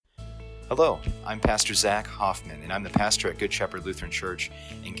Hello, I'm Pastor Zach Hoffman, and I'm the pastor at Good Shepherd Lutheran Church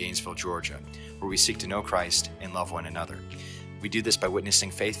in Gainesville, Georgia, where we seek to know Christ and love one another. We do this by witnessing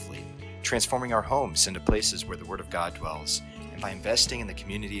faithfully, transforming our homes into places where the Word of God dwells, and by investing in the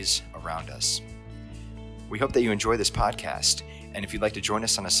communities around us. We hope that you enjoy this podcast, and if you'd like to join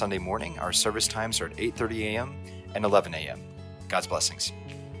us on a Sunday morning, our service times are at 8:30 a.m. and 11 a.m. God's blessings.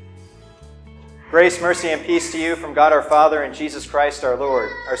 Grace, mercy, and peace to you from God our Father and Jesus Christ our Lord.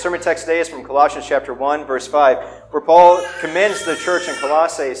 Our sermon text today is from Colossians chapter 1, verse 5, where Paul commends the church in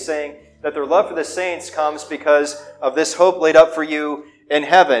Colossae, saying that their love for the saints comes because of this hope laid up for you in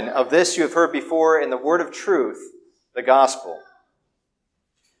heaven. Of this you have heard before in the word of truth, the gospel.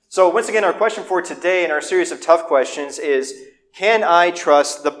 So once again, our question for today in our series of tough questions is, can I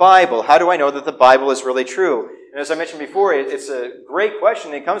trust the Bible? How do I know that the Bible is really true? And as I mentioned before, it's a great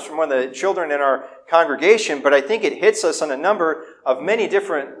question. It comes from one of the children in our congregation, but I think it hits us on a number of many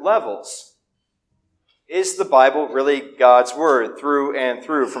different levels. Is the Bible really God's Word through and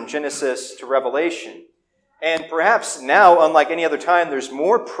through, from Genesis to Revelation? And perhaps now, unlike any other time, there's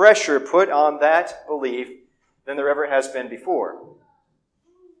more pressure put on that belief than there ever has been before.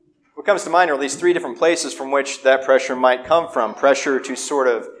 What comes to mind are at least three different places from which that pressure might come from. Pressure to sort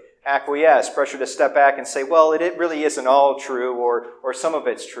of acquiesce, pressure to step back and say, well, it really isn't all true, or some of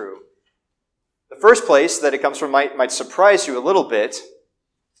it's true. The first place that it comes from might surprise you a little bit.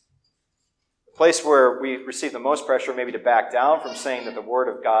 The place where we receive the most pressure maybe to back down from saying that the Word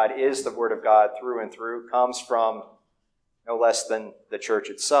of God is the Word of God through and through comes from no less than the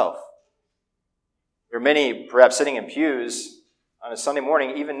church itself. There are many perhaps sitting in pews on a Sunday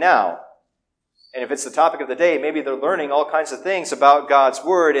morning, even now, and if it's the topic of the day, maybe they're learning all kinds of things about God's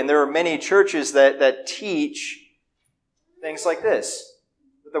Word, and there are many churches that teach things like this,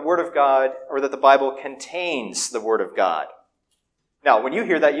 that the Word of God, or that the Bible contains the Word of God. Now, when you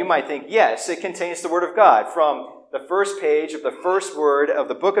hear that, you might think, yes, it contains the Word of God, from the first page of the first word of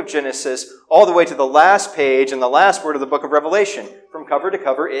the book of Genesis, all the way to the last page and the last word of the book of Revelation. From cover to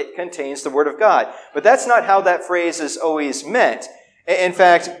cover, it contains the Word of God. But that's not how that phrase is always meant. In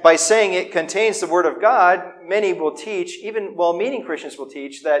fact, by saying it contains the Word of God, many will teach, even well-meaning Christians will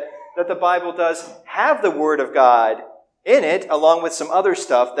teach, that the Bible does have the Word of God in it, along with some other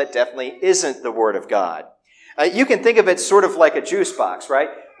stuff that definitely isn't the Word of God. You can think of it sort of like a juice box, right?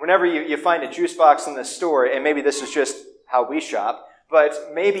 Whenever you find a juice box in the store, and maybe this is just how we shop,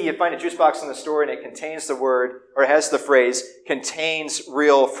 but maybe you find a juice box in the store and it contains the word, or has the phrase, contains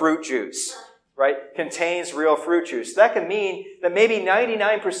real fruit juice. Right? Contains real fruit juice. That can mean that maybe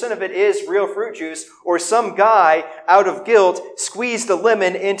 99% of it is real fruit juice, or some guy, out of guilt, squeezed a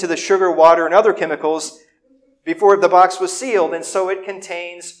lemon into the sugar, water, and other chemicals before the box was sealed, and so it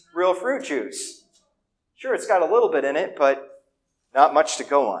contains real fruit juice. Sure, it's got a little bit in it, but not much to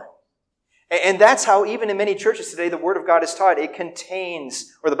go on. And that's how, even in many churches today, the Word of God is taught. It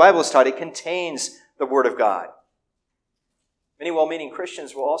contains, or the Bible is taught, it contains the Word of God. Many well-meaning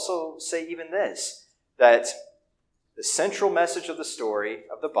Christians will also say even this, that the central message of the story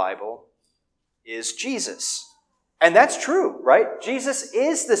of the Bible is Jesus. And that's true, right? Jesus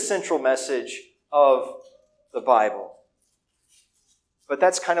is the central message of the Bible. But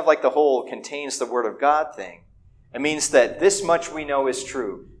that's kind of like the whole contains the Word of God thing. It means that this much we know is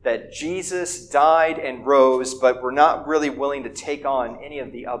true, that Jesus died and rose, but we're not really willing to take on any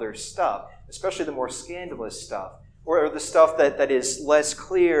of the other stuff, especially the more scandalous stuff. Or the stuff that is less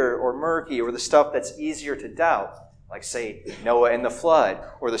clear or murky, or the stuff that's easier to doubt, like, say, Noah and the flood,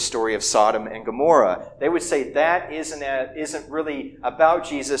 or the story of Sodom and Gomorrah. They would say that isn't really about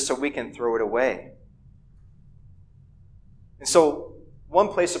Jesus, so we can throw it away. And so, one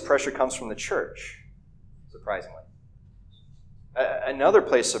place of pressure comes from the church, surprisingly. Another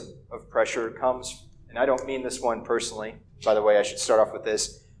place of pressure comes, and I don't mean this one personally, by the way, I should start off with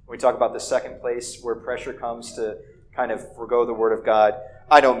this. When we talk about the second place where pressure comes to kind of forgo the Word of God,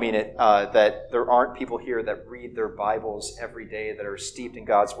 I don't mean it that there aren't people here that read their Bibles every day that are steeped in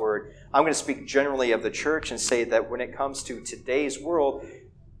God's Word. I'm going to speak generally of the church and say that when it comes to today's world,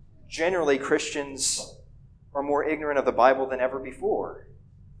 generally Christians are more ignorant of the Bible than ever before.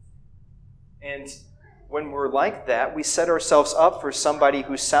 And when we're like that, we set ourselves up for somebody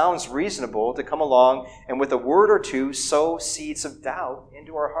who sounds reasonable to come along and with a word or two sow seeds of doubt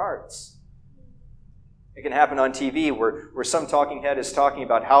into our hearts. It can happen on TV where some talking head is talking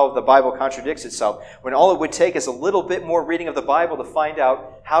about how the Bible contradicts itself, when all it would take is a little bit more reading of the Bible to find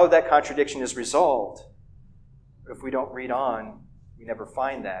out how that contradiction is resolved. But if we don't read on, we never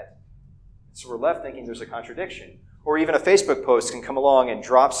find that. So we're left thinking there's a contradiction. Or even a Facebook post can come along and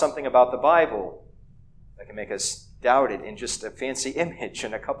drop something about the Bible that can make us doubted in just a fancy image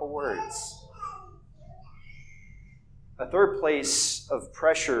and a couple words. A third place of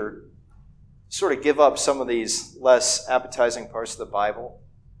pressure to sort of give up some of these less appetizing parts of the Bible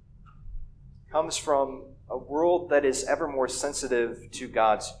comes from a world that is ever more sensitive to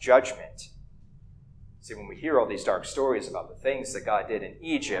God's judgment. See, when we hear all these dark stories about the things that God did in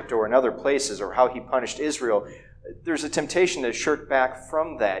Egypt or in other places or how he punished Israel, there's a temptation to shirk back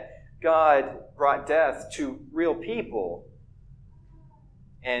from that. God brought death to real people.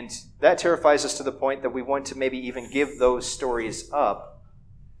 And that terrifies us to the point that we want to maybe even give those stories up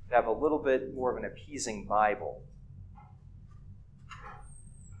to have a little bit more of an appeasing Bible.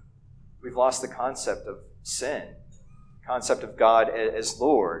 We've lost the concept of sin, the concept of God as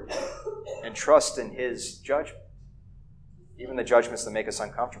Lord, and trust in his judgment, even the judgments that make us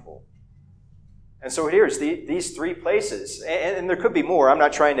uncomfortable. And so here's these three places, and there could be more. I'm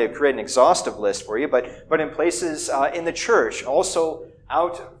not trying to create an exhaustive list for you, but in places in the church, also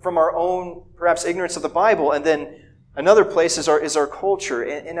out from our own, perhaps, ignorance of the Bible, and then another place is our culture.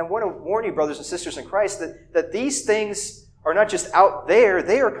 And I want to warn you, brothers and sisters in Christ, that these things are not just out there,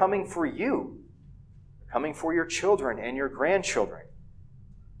 they are coming for you. They're coming for your children and your grandchildren.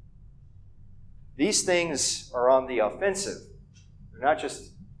 These things are on the offensive. They're not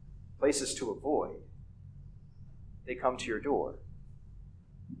just places to avoid. They come to your door.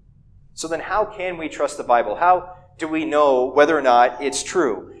 So then how can we trust the Bible? How do we know whether or not it's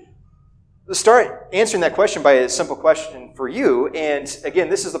true? Let's start answering that question by a simple question for you. And again,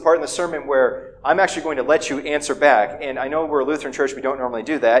 this is the part in the sermon where I'm actually going to let you answer back. And I know we're a Lutheran church, we don't normally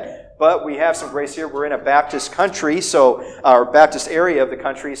do that, but we have some grace here. We're in a Baptist country, so our Baptist area of the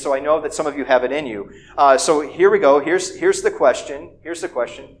country, so I know that some of you have it in you. So here we go. Here's the question. Here's the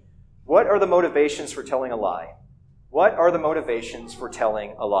question. What are the motivations for telling a lie? What are the motivations for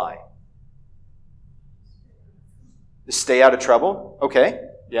telling a lie? To stay out of trouble? Okay.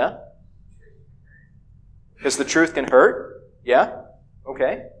 Yeah. Because the truth can hurt? Yeah.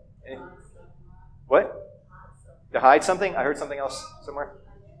 Okay. What? To hide something? I heard something else somewhere.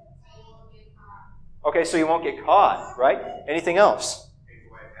 Okay, so you won't get caught, right? Anything else?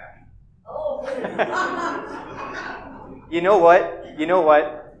 You know what?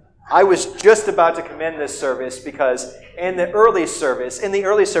 I was just about to commend this service because in the early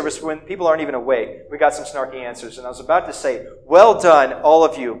service when people aren't even awake, we got some snarky answers. And I was about to say, well done, all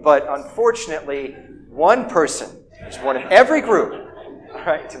of you. But unfortunately, one person, there's one in every group, all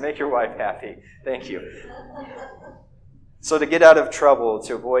right, to make your wife happy. Thank you. So to get out of trouble,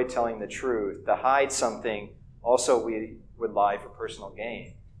 to avoid telling the truth, to hide something, also we would lie for personal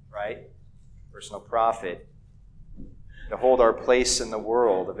gain, right? Personal profit. To hold our place in the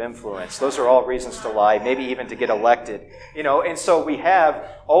world of influence. Those are all reasons to lie, maybe even to get elected. And so we have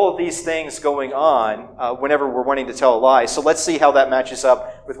all of these things going on whenever we're wanting to tell a lie. So let's see how that matches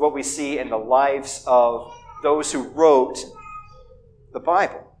up with what we see in the lives of those who wrote the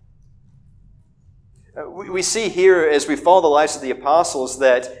Bible. We see here, as we follow the lives of the apostles,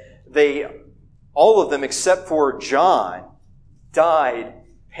 that all of them except for John, died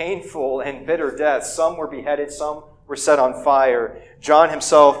painful and bitter deaths. Some were beheaded, some were set on fire. John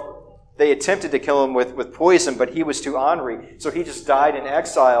himself, they attempted to kill him with poison, but he was too ornery. So he just died in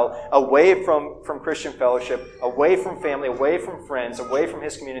exile, away from Christian fellowship, away from family, away from friends, away from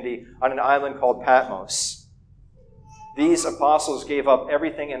his community on an island called Patmos. These apostles gave up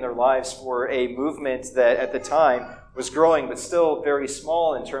everything in their lives for a movement that at the time was growing, but still very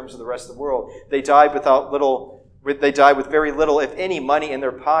small in terms of the rest of the world. They died with very little, if any, money in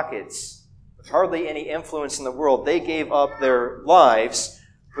their pockets. With hardly any influence in the world, they gave up their lives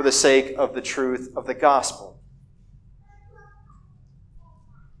for the sake of the truth of the gospel.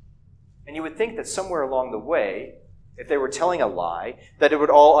 And you would think that somewhere along the way, if they were telling a lie, that it would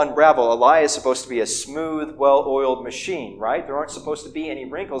all unravel. A lie is supposed to be a smooth, well-oiled machine, right? There aren't supposed to be any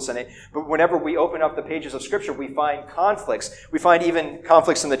wrinkles in it. But whenever we open up the pages of Scripture, we find conflicts. We find even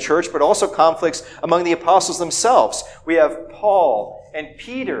conflicts in the church, but also conflicts among the apostles themselves. We have Paul and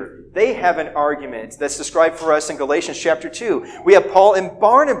Peter. They have an argument that's described for us in Galatians chapter 2. We have Paul and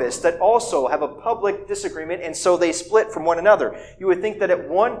Barnabas that also have a public disagreement, and so they split from one another. You would think that at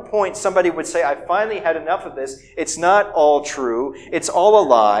one point somebody would say, I finally had enough of this. It's not all true. It's all a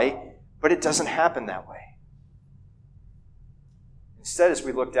lie, but it doesn't happen that way. Instead, as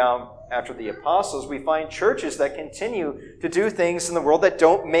we look down after the apostles, we find churches that continue to do things in the world that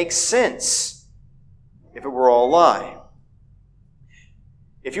don't make sense if it were all a lie.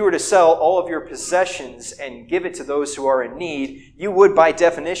 If you were to sell all of your possessions and give it to those who are in need, you would, by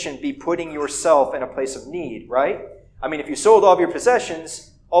definition, be putting yourself in a place of need, right? I mean, if you sold all of your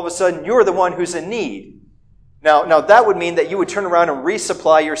possessions, all of a sudden you're the one who's in need. Now that would mean that you would turn around and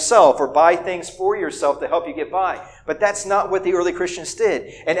resupply yourself or buy things for yourself to help you get by. But that's not what the early Christians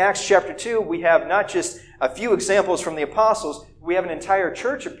did. In Acts chapter 2, we have not just a few examples from the apostles, we have an entire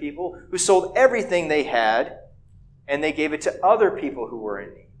church of people who sold everything they had and they gave it to other people who were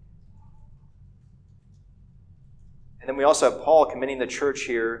in need. And then we also have Paul commending the church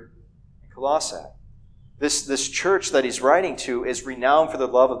here in Colossae. This church that he's writing to is renowned for the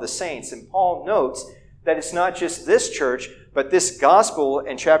love of the saints. And Paul notes that it's not just this church, but this gospel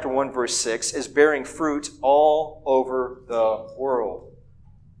in chapter 1, verse 6 is bearing fruit all over the world.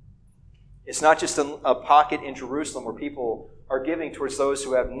 It's not just a pocket in Jerusalem where people are giving towards those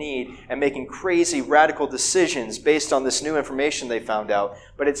who have need and making crazy, radical decisions based on this new information they found out,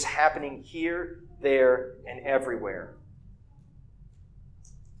 but it's happening here, there, and everywhere.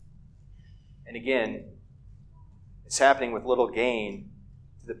 And again, it's happening with little gain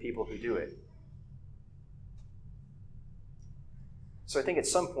to the people who do it. So I think at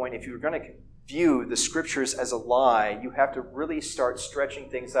some point, if you're going to view the Scriptures as a lie, you have to really start stretching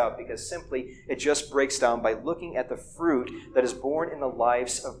things out, because simply it just breaks down by looking at the fruit that is born in the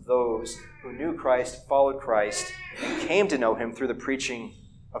lives of those who knew Christ, followed Christ, and came to know Him through the preaching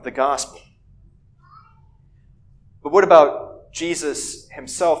of the gospel. But what about Jesus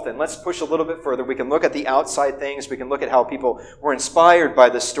Himself then? Let's push a little bit further. We can look at the outside things. We can look at how people were inspired by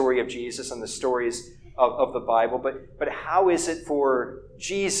the story of Jesus and the stories of the Bible, but how is it for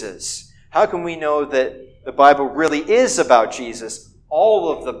Jesus? How can we know that the Bible really is about Jesus,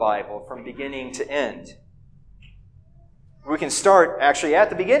 all of the Bible, from beginning to end? We can start actually at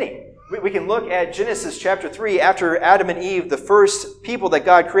the beginning. We can look at Genesis chapter 3. After Adam and Eve, the first people that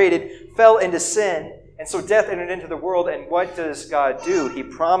God created, fell into sin, and so death entered into the world. And what does God do? He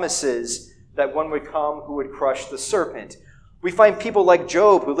promises that one would come who would crush the serpent. We find people like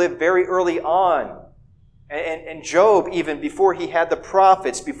Job who lived very early on. And Job, even before he had the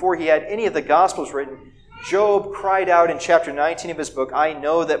prophets, before he had any of the Gospels written, Job cried out in chapter 19 of his book, "I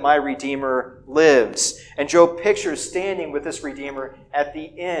know that my Redeemer lives." And Job pictures standing with this Redeemer at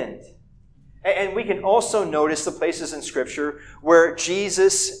the end. And we can also notice the places in Scripture where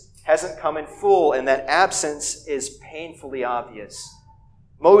Jesus hasn't come in full, and that absence is painfully obvious.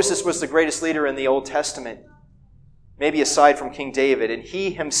 Moses was the greatest leader in the Old Testament, maybe aside from King David, and he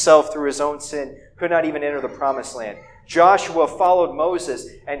himself, through his own sin, could not even enter the promised land. Joshua followed Moses,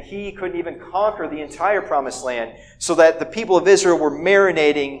 and he couldn't even conquer the entire promised land, so that the people of Israel were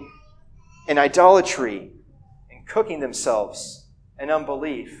marinating in idolatry and cooking themselves in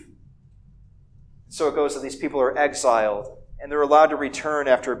unbelief. So it goes that these people are exiled, and they're allowed to return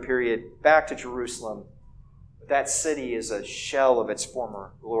after a period back to Jerusalem. But that city is a shell of its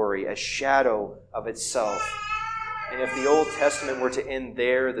former glory, a shadow of itself. And if the Old Testament were to end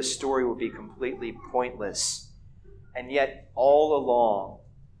there, the story would be completely pointless. And yet, all along,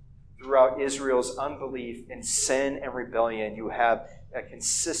 throughout Israel's unbelief and sin and rebellion, you have a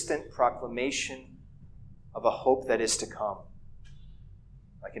consistent proclamation of a hope that is to come.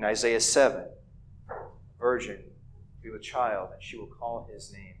 Like in Isaiah 7, a virgin will be with child, and she will call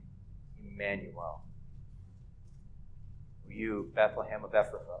his name Emmanuel. You, Bethlehem of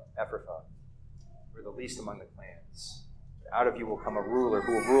Ephrathah, we're the least among the clans. Out of you will come a ruler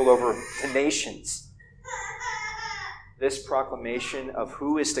who will rule over the nations. This proclamation of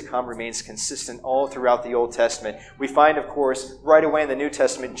who is to come remains consistent all throughout the Old Testament. We find, of course, right away in the New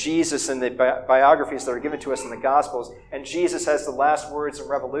Testament, Jesus in the biographies that are given to us in the Gospels. And Jesus has the last words in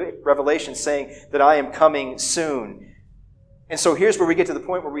Revelation saying that I am coming soon. And so here's where we get to the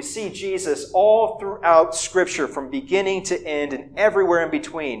point where we see Jesus all throughout Scripture from beginning to end and everywhere in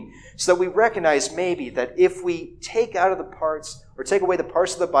between, so that we recognize maybe that if we take out of the parts or take away the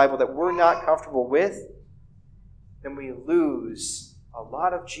parts of the Bible that we're not comfortable with, then we lose a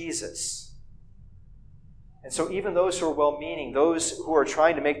lot of Jesus. And so even those who are well-meaning, those who are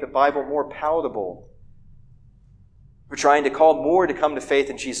trying to make the Bible more palatable, who are trying to call more to come to faith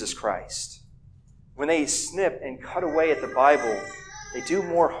in Jesus Christ, when they snip and cut away at the Bible, they do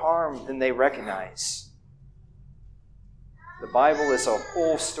more harm than they recognize. The Bible is a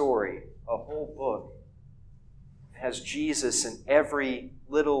whole story, a whole book. It has Jesus in every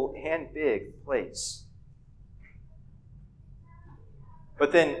little and big place.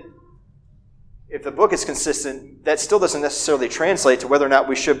 But then, if the book is consistent, that still doesn't necessarily translate to whether or not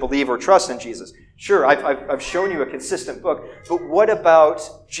we should believe or trust in Jesus. Sure, I've shown you a consistent book, but what about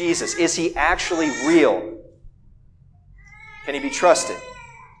Jesus? Is he actually real? Can he be trusted?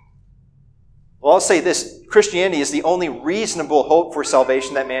 Well, I'll say this. Christianity is the only reasonable hope for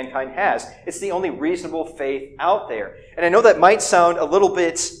salvation that mankind has. It's the only reasonable faith out there. And I know that might sound a little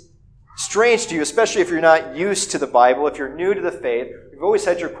bit strange to you, especially if you're not used to the Bible, if you're new to the faith, you've always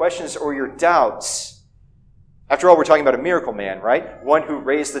had your questions or your doubts. After all, we're talking about a miracle man, right? One who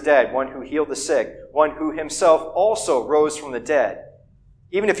raised the dead, one who healed the sick, one who himself also rose from the dead.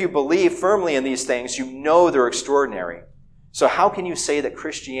 Even if you believe firmly in these things, you know they're extraordinary. So how can you say that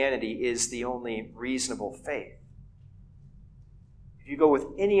Christianity is the only reasonable faith? If you go with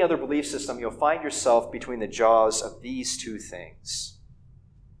any other belief system, you'll find yourself between the jaws of these two things.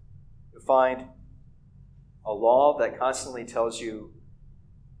 You'll find a law that constantly tells you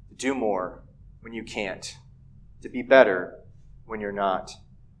to do more when you can't, to be better when you're not,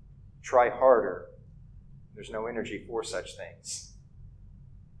 try harder. There's no energy for such things.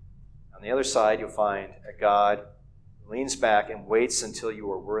 On the other side, you'll find a God who leans back and waits until you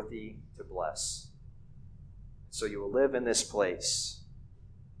are worthy to bless. So you will live in this place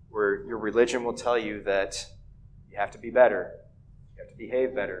where your religion will tell you that you have to be better, you have to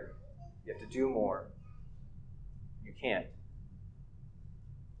behave better, you have to do more. You can't.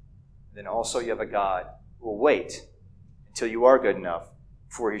 Then also you have a God who will wait until you are good enough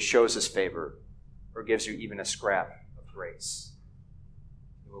before he shows his favor or gives you even a scrap of grace.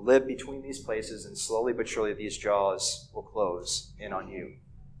 You will live between these places, and slowly but surely these jaws will close in on you.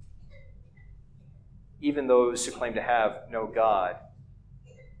 Even those who claim to have no God,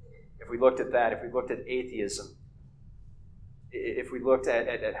 if we looked at that, if we looked at atheism, if we looked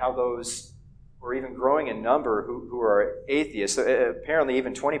at how those were even growing in number who are atheists, apparently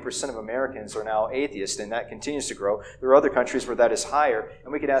even 20% of Americans are now atheists, and that continues to grow. There are other countries where that is higher,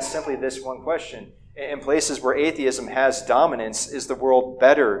 and we could ask simply this one question. In places where atheism has dominance, is the world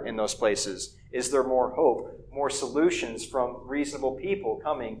better in those places? Is there more hope, more solutions from reasonable people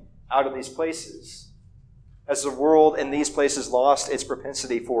coming out of these places? Has the world in these places lost its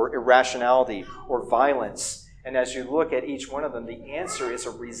propensity for irrationality or violence? And as you look at each one of them, the answer is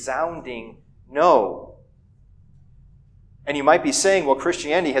a resounding no. And you might be saying, well,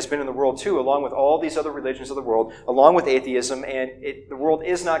 Christianity has been in the world too, along with all these other religions of the world, along with atheism, and the world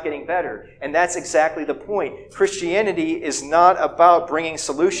is not getting better. And that's exactly the point. Christianity is not about bringing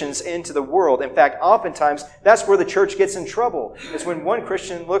solutions into the world. In fact, oftentimes, that's where the church gets in trouble, is when one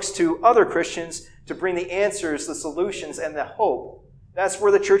Christian looks to other Christians to bring the answers, the solutions, and the hope. That's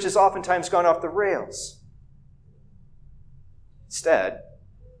where the church has oftentimes gone off the rails. Instead,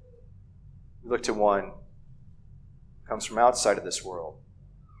 we look to one who comes from outside of this world,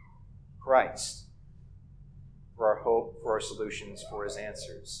 Christ, for our hope, for our solutions, for his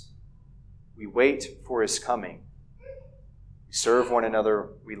answers. We wait for his coming. We serve one another.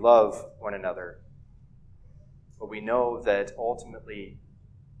 We love one another. But we know that ultimately,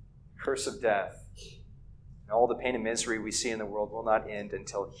 the curse of death and all the pain and misery we see in the world will not end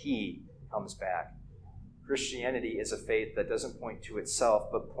until he comes back. Christianity is a faith that doesn't point to itself,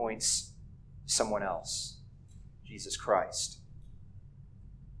 but points to someone else, Jesus Christ.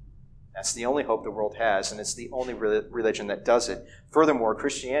 That's the only hope the world has, and it's the only religion that does it. Furthermore,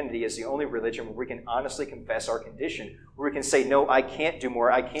 Christianity is the only religion where we can honestly confess our condition, where we can say, no, I can't do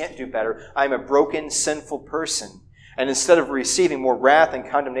more, I can't do better, I'm a broken, sinful person. And instead of receiving more wrath and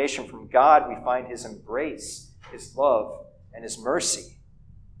condemnation from God, we find his embrace, his love, and his mercy,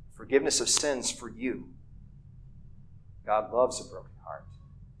 forgiveness of sins for you. God loves a broken heart.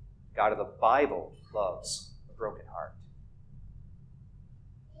 God of the Bible loves a broken heart.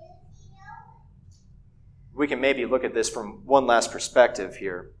 We can maybe look at this from one last perspective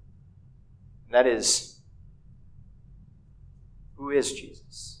here. And that is, who is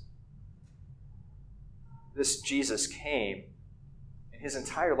Jesus? This Jesus came, and his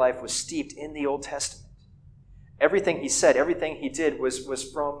entire life was steeped in the Old Testament. Everything he said, everything he did was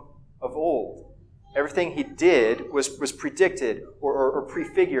from of old. Everything he did was predicted or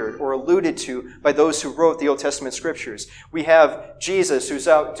prefigured or alluded to by those who wrote the Old Testament scriptures. We have Jesus who's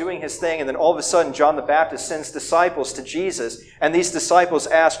out doing his thing, and then all of a sudden John the Baptist sends disciples to Jesus, and these disciples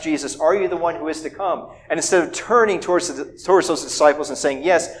ask Jesus, are you the one who is to come? And instead of turning towards those disciples and saying,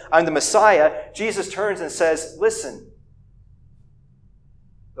 yes, I'm the Messiah, Jesus turns and says, listen,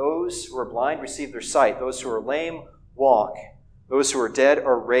 those who are blind receive their sight, those who are lame walk, those who are dead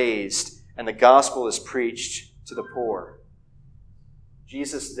are raised, and the gospel is preached to the poor.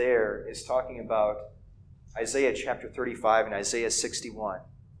 Jesus there is talking about Isaiah chapter 35 and Isaiah 61.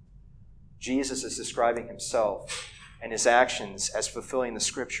 Jesus is describing himself and his actions as fulfilling the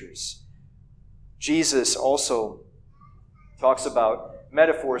scriptures. Jesus also talks about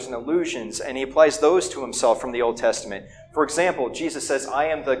metaphors and allusions, and he applies those to himself from the Old Testament. For example, Jesus says, I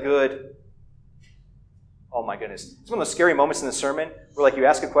am the good. Oh my goodness. It's one of those scary moments in the sermon where you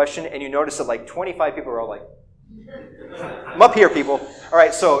ask a question and you notice that 25 people are all like, I'm up here, people. All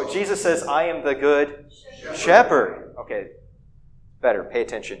right, so Jesus says, I am the good shepherd. Okay, better, pay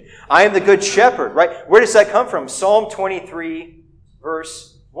attention. I am the good shepherd, right? Where does that come from? Psalm 23,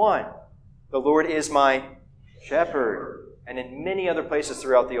 verse 1. The Lord is my shepherd. And in many other places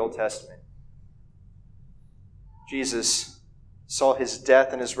throughout the Old Testament. Jesus saw his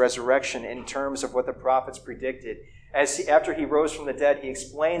death and his resurrection in terms of what the prophets predicted. After he rose from the dead, he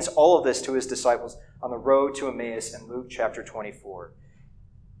explains all of this to his disciples on the road to Emmaus in Luke chapter 24.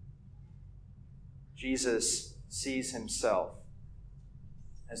 Jesus sees himself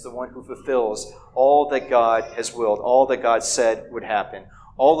as the one who fulfills all that God has willed, all that God said would happen.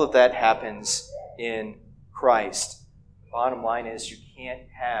 All of that happens in Christ. The bottom line is you can't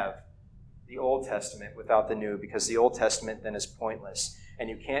have the Old Testament without the New, because the Old Testament then is pointless. And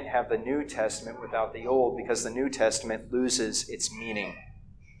you can't have the New Testament without the Old, because the New Testament loses its meaning.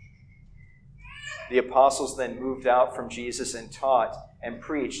 The apostles then moved out from Jesus and taught and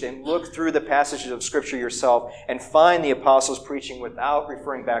preached. And look through the passages of Scripture yourself and find the apostles preaching without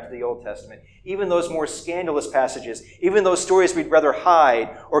referring back to the Old Testament. Even those more scandalous passages, even those stories we'd rather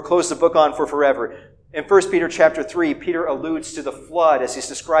hide or close the book on for forever. In 1 Peter chapter 3, Peter alludes to the flood as he's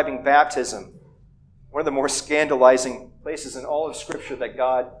describing baptism. One of the more scandalizing places in all of Scripture that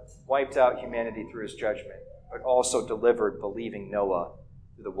God wiped out humanity through his judgment, but also delivered believing Noah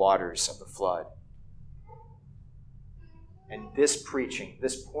through the waters of the flood. And this preaching,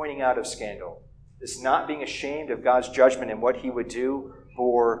 this pointing out of scandal, this not being ashamed of God's judgment and what he would do,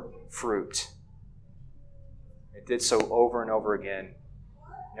 bore fruit. It did so over and over again,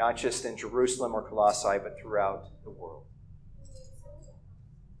 not just in Jerusalem or Colossae, but throughout the world.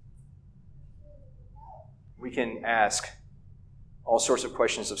 We can ask all sorts of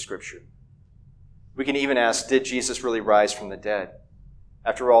questions of Scripture. We can even ask, did Jesus really rise from the dead?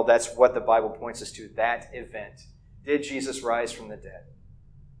 After all, that's what the Bible points us to, that event. Did Jesus rise from the dead?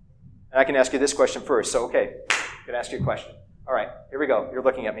 And I can ask you this question first. So, okay, I'm going to ask you a question. All right, here we go. You're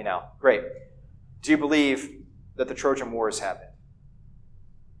looking at me now. Great. Do you believe that the Trojan Wars happened?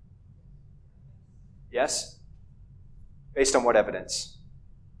 Yes? Based on what evidence?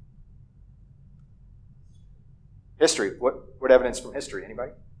 History. What evidence from history?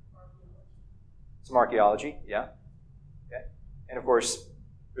 Anybody? Some archaeology, yeah. Okay. And of course,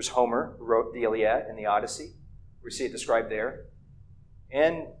 there's Homer, who wrote the Iliad and the Odyssey. We see it described there.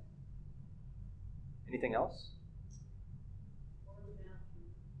 And anything else?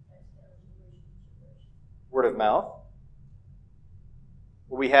 Word of mouth.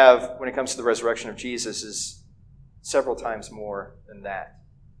 What we have when it comes to the resurrection of Jesus is several times more than that.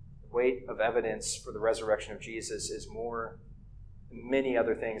 The weight of evidence for the resurrection of Jesus is more than many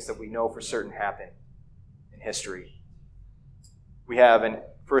other things that we know for certain happen in history. We have in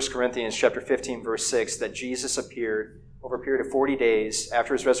 1 Corinthians chapter 15, verse 6, that Jesus appeared over a period of 40 days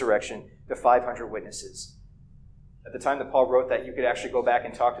after his resurrection to 500 witnesses. At the time that Paul wrote that, you could actually go back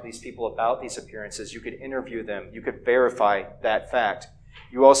and talk to these people about these appearances. You could interview them. You could verify that fact.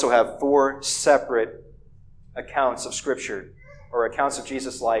 You also have 4 separate accounts of Scripture, or accounts of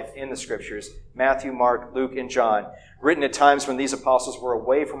Jesus' life in the Scriptures: Matthew, Mark, Luke, and John, written at times when these apostles were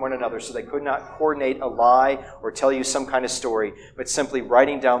away from one another, so they could not coordinate a lie or tell you some kind of story, but simply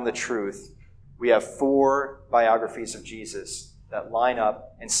writing down the truth. We have 4 biographies of Jesus that line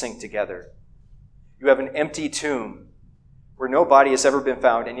up and sync together. You have an empty tomb where no body has ever been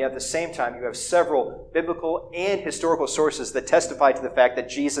found, and yet at the same time you have several biblical and historical sources that testify to the fact that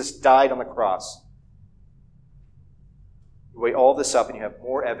Jesus died on the cross. You weigh all this up and you have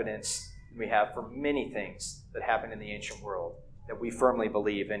more evidence than we have for many things that happened in the ancient world that we firmly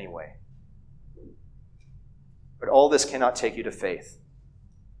believe anyway. But all this cannot take you to faith.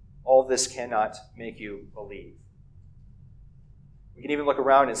 All this cannot make you believe. We can even look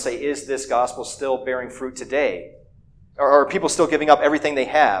around and say, is this gospel still bearing fruit today? Or are people still giving up everything they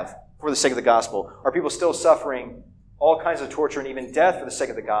have for the sake of the gospel? Are people still suffering all kinds of torture and even death for the sake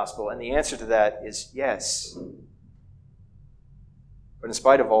of the gospel? And the answer to that is yes. But in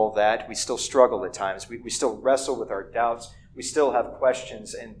spite of all that, we still struggle at times. We still wrestle with our doubts. We still have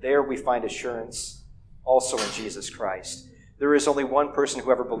questions. And there we find assurance also in Jesus Christ. There is only one person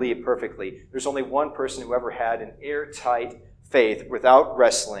who ever believed perfectly. There's only one person who ever had an airtight faith without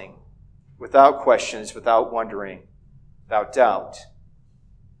wrestling, without questions, without wondering, without doubt.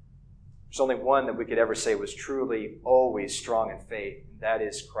 There's only one that we could ever say was truly always strong in faith, and that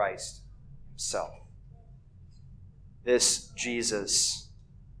is Christ himself. This Jesus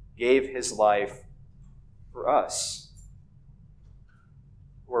gave his life for us,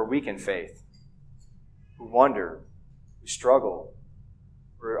 who are weak in faith, who wonder, who struggle,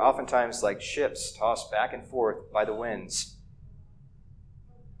 who are oftentimes like ships tossed back and forth by the winds.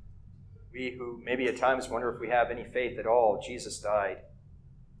 We who maybe at times wonder if we have any faith at all, Jesus died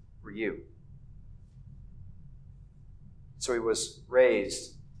for you. So he was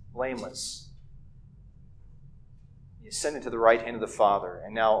raised blameless. He ascended to the right hand of the Father,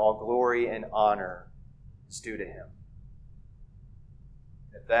 and now all glory and honor is due to him.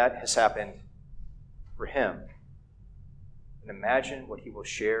 If that has happened for him, then imagine what he will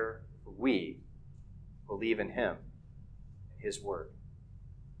share for we believe in him and his word.